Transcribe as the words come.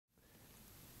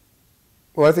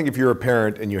Well, I think if you're a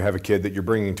parent and you have a kid that you're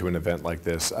bringing to an event like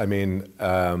this, I mean,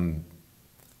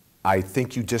 I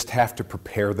think you just have to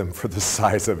prepare them for the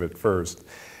size of it first.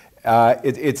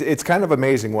 It's kind of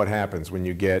amazing what happens when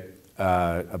you get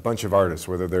a bunch of artists,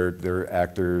 whether they're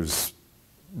actors,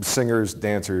 singers,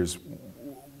 dancers.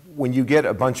 When you get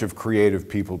a bunch of creative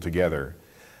people together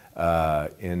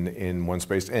in one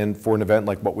space, and for an event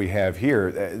like what we have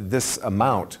here, this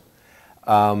amount,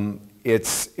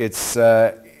 it's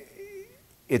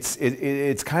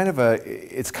kind of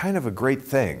a great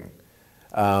thing.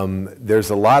 There's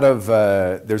a lot of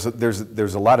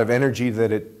there's a lot of energy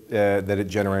that it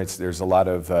generates. There's a lot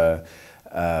of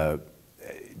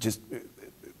just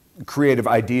creative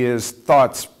ideas,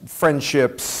 thoughts,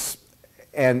 friendships,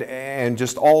 and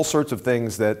just all sorts of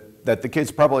things that the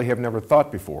kids probably have never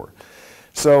thought before.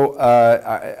 So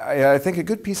I think a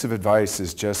good piece of advice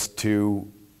is just to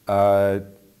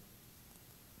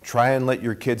try and let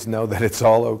your kids know that it's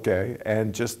all okay,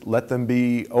 and just let them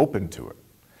be open to it.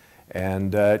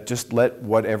 And just let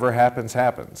whatever happens,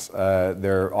 happens.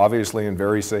 They're obviously in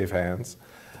very safe hands.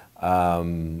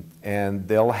 And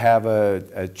they'll have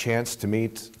a chance to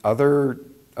meet other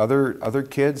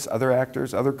kids, other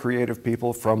actors, other creative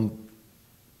people from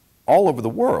all over the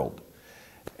world,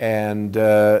 and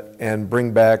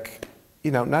bring back,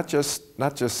 you know, not just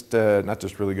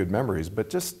really good memories,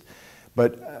 but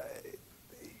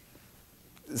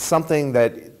something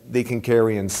that they can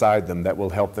carry inside them that will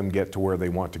help them get to where they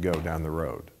want to go down the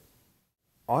road.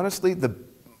 Honestly,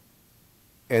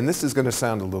 and this is going to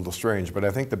sound a little strange, but I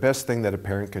think the best thing that a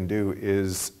parent can do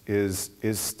is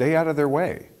stay out of their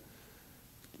way.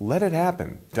 Let it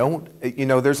happen. Don't, you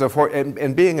know,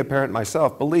 and being a parent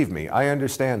myself, believe me, I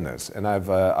understand this, and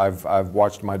I've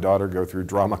watched my daughter go through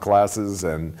drama classes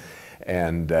and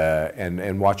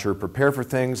watch her prepare for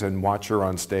things and watch her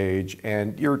on stage,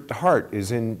 and your heart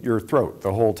is in your throat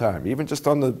the whole time, even just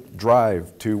on the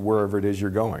drive to wherever it is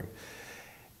you're going.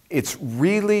 It's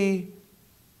really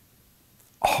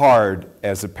hard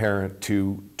as a parent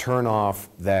to turn off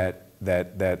that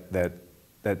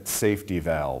safety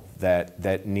valve,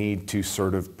 that need to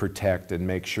sort of protect and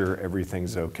make sure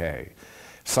everything's okay.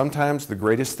 Sometimes the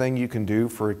greatest thing you can do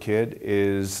for a kid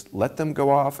is let them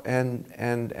go off and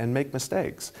make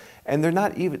mistakes. And they're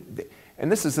not even,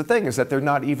 and this is the thing, is that they're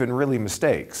not even really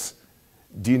mistakes.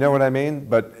 Do you know what I mean?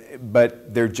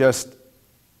 But they're just,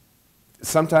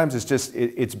 sometimes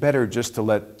it's better just to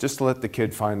let the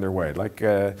kid find their way. Like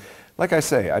I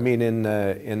say, I mean, in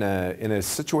a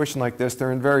situation like this,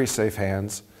 they're in very safe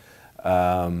hands.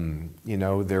 You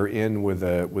know, they're in with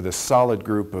a solid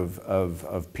group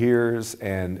of peers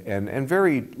and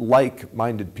very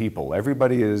like-minded people.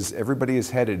 Everybody is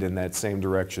headed in that same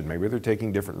direction. Maybe they're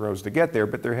taking different roads to get there,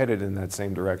 but they're headed in that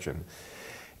same direction.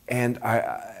 And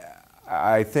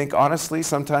I think honestly,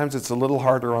 sometimes it's a little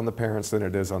harder on the parents than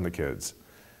it is on the kids.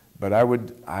 But I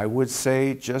would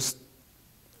say just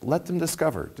let them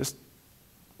discover. Just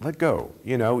let go.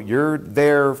 You know, you're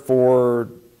there for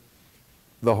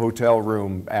the hotel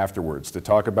room afterwards to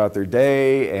talk about their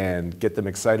day and get them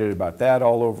excited about that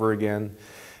all over again,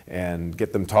 and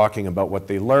get them talking about what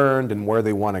they learned and where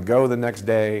they want to go the next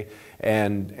day.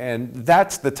 And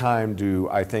that's the time to,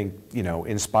 I think, you know,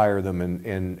 inspire them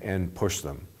and push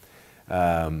them.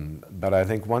 But I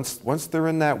think once they're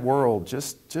in that world,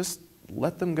 just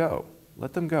let them go.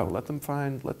 Let them go. Let them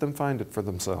find it for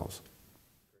themselves.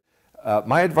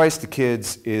 My advice to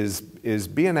kids is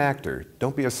be an actor.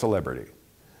 Don't be a celebrity.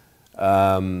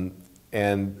 And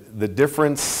the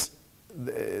difference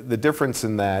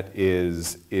in that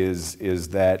is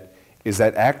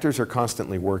that actors are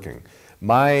constantly working.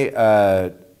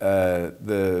 My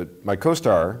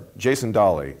co-star Jason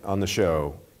Dolly on the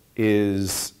show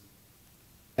is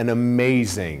an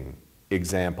amazing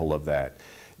example of that.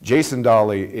 Jason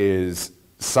Dolly is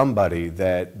somebody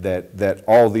that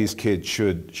all these kids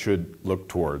should look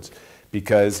towards,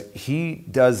 because he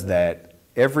does that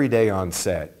every day on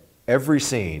set, every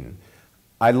scene.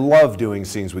 I love doing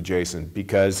scenes with Jason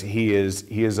because he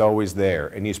is always there,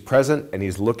 and he's present, and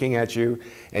he's looking at you,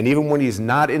 and even when he's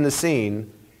not in the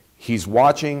scene, he's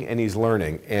watching and he's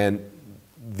learning. And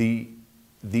the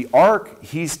arc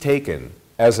he's taken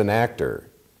as an actor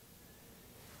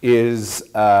is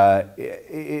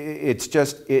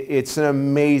it's an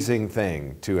amazing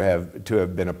thing to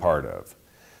have been a part of.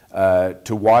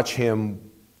 To watch him,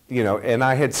 you know, and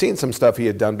I had seen some stuff he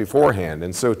had done beforehand,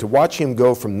 and so to watch him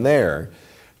go from there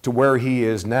to where he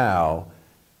is now,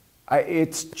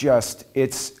 it's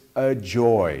a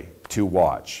joy to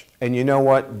watch. And you know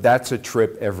what? That's a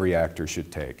trip every actor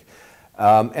should take.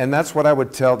 And that's what I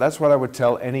would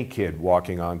tell any kid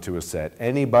walking onto a set.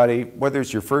 Anybody, whether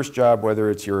it's your first job, whether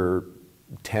it's your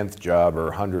 10th job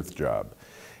or 100th job,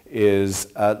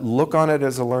 is look on it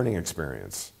as a learning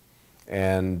experience.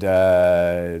 And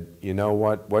you know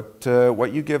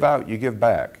what you give out, you give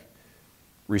back.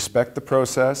 Respect the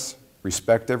process,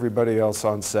 respect everybody else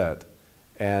on set,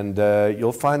 and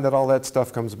you'll find that all that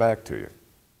stuff comes back to you.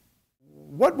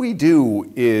 What we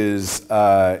do is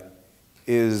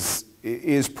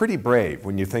pretty brave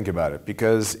when you think about it,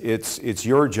 because it's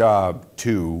your job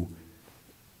to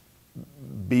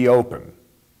be open.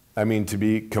 I mean, to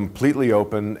be completely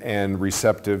open and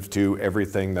receptive to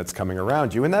everything that's coming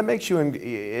around you, and that makes you,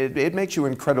 it makes you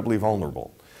incredibly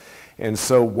vulnerable. And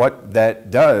so what that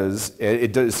does,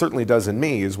 it certainly does in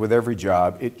me, is with every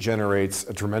job, it generates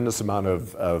a tremendous amount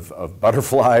of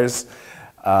butterflies.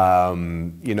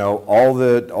 You know, all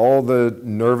the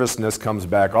nervousness comes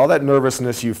back. All that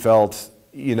nervousness you felt,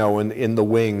 you know, in the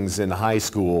wings in high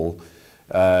school,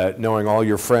 knowing all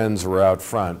your friends were out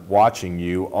front watching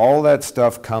you, all that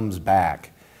stuff comes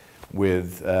back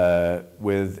with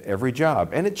every job.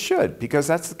 And it should, because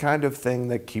that's the kind of thing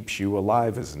that keeps you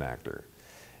alive as an actor.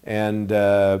 And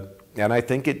I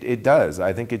think it does.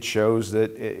 I think it shows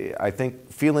that, I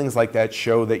think feelings like that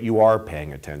show that you are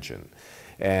paying attention,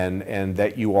 and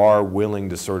that you are willing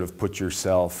to sort of put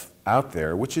yourself out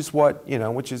there, which is what, you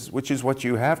know, which is what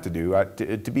you have to do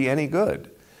to be any good.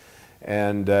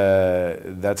 And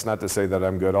that's not to say that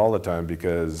I'm good all the time,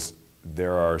 because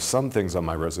there are some things on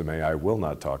my resume I will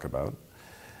not talk about.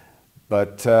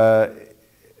 But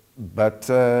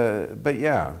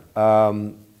yeah.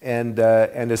 And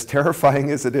as terrifying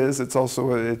as it is, it's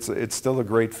also it's still a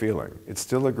great feeling. It's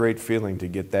still a great feeling to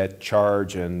get that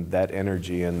charge and that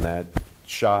energy and that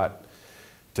shot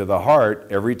to the heart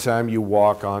every time you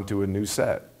walk onto a new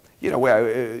set. You know,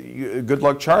 Good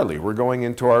Luck Charlie, we're going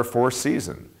into our 4th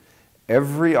season.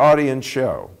 Every audience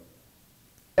show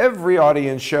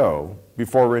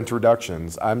before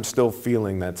introductions, I'm still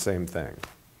feeling that same thing.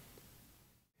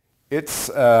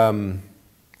 It's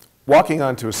walking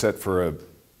onto a set for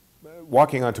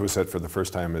the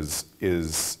first time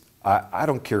is I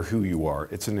don't care who you are,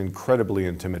 it's an incredibly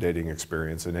intimidating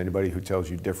experience, and anybody who tells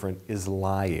you different is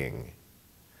lying.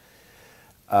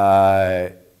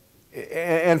 And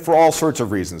for all sorts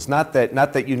of reasons. Not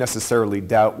that you necessarily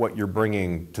doubt what you're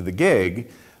bringing to the gig,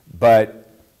 but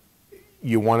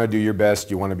you want to do your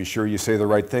best, you want to be sure you say the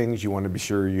right things, you want to be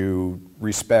sure you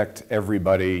respect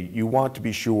everybody, you want to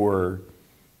be sure,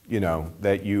 you know,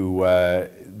 that you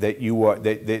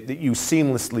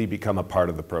seamlessly become a part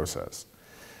of the process.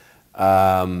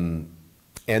 And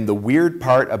the weird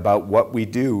part about what we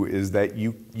do is that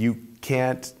you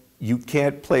can't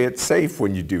play it safe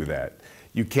when you do that.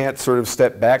 You can't sort of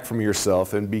step back from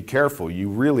yourself and be careful. You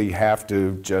really have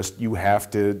to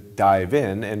dive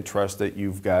in and trust that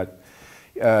you've got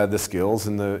the skills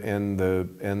and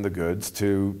the goods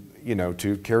to, you know,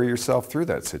 to carry yourself through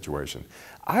that situation.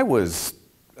 I was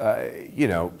you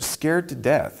know, scared to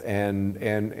death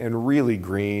and really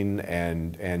green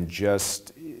and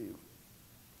just,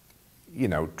 you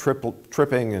know,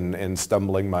 tripping and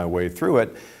stumbling my way through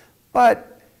it,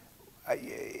 but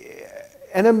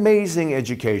an amazing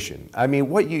education. I mean,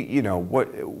 what you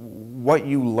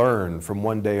learn from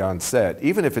one day on set,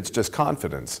 even if it's just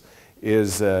confidence,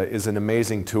 is an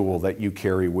amazing tool that you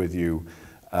carry with you.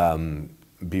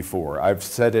 Before. I've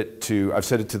said it to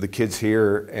the kids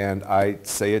here, and I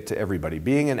say it to everybody.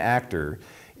 Being an actor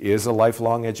is a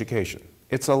lifelong education.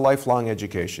 It's a lifelong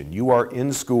education. You are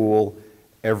in school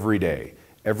every day.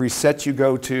 Every set you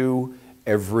go to,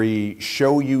 every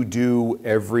show you do,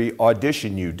 every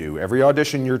audition you do, every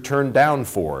audition you're turned down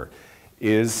for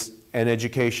is an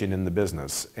education in the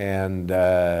business. And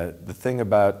the thing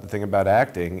about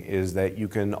acting is that you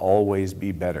can always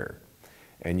be better.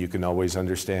 And you can always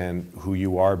understand who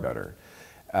you are better.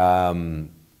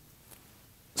 So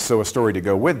a story to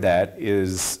go with that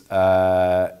is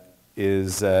now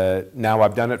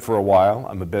I've done it for a while.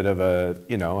 I'm a bit of a,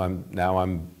 you know,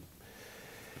 I'm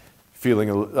feeling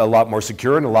a lot more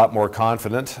secure and a lot more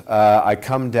confident. I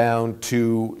come down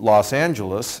to Los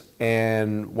Angeles,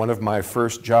 and one of my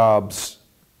first jobs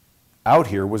out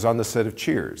here was on the set of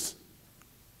Cheers,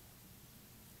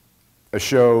 a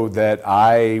show that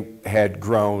I had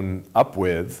grown up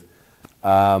with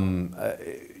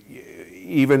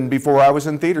even before I was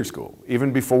in theater school,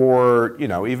 even before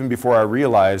I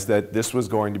realized that this was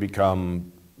going to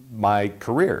become my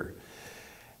career.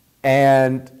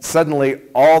 And suddenly,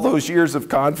 all those years of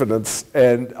confidence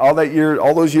and all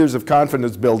those years of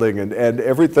confidence building and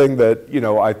everything that, you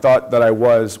know, I thought that I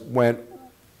was went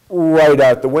right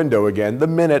out the window again the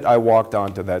minute I walked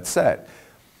onto that set.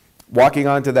 Walking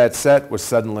onto that set was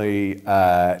suddenly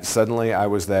I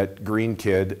was that green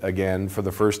kid again for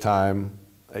the first time,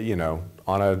 you know,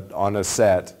 on a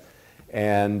set,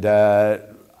 and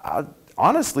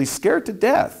honestly scared to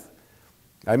death.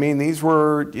 I mean, these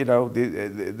were, you know,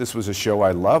 this was a show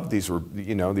I loved. These were,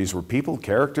 you know, these were people,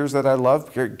 characters that I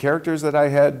loved, characters that I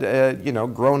had, you know,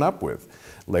 grown up with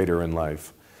later in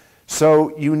life. So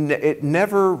it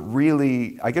never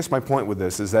really, I guess my point with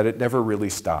this is that it never really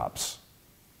stops,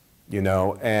 you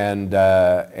know, and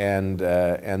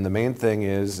the main thing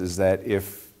is that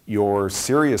if you're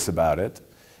serious about it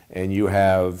and you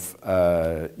have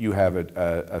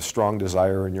a strong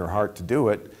desire in your heart to do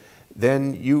it,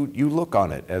 then you look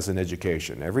on it as an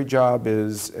education. Every job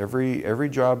is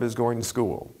going to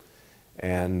school,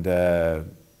 and the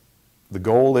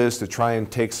goal is to try and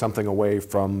take something away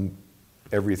from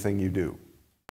everything you do.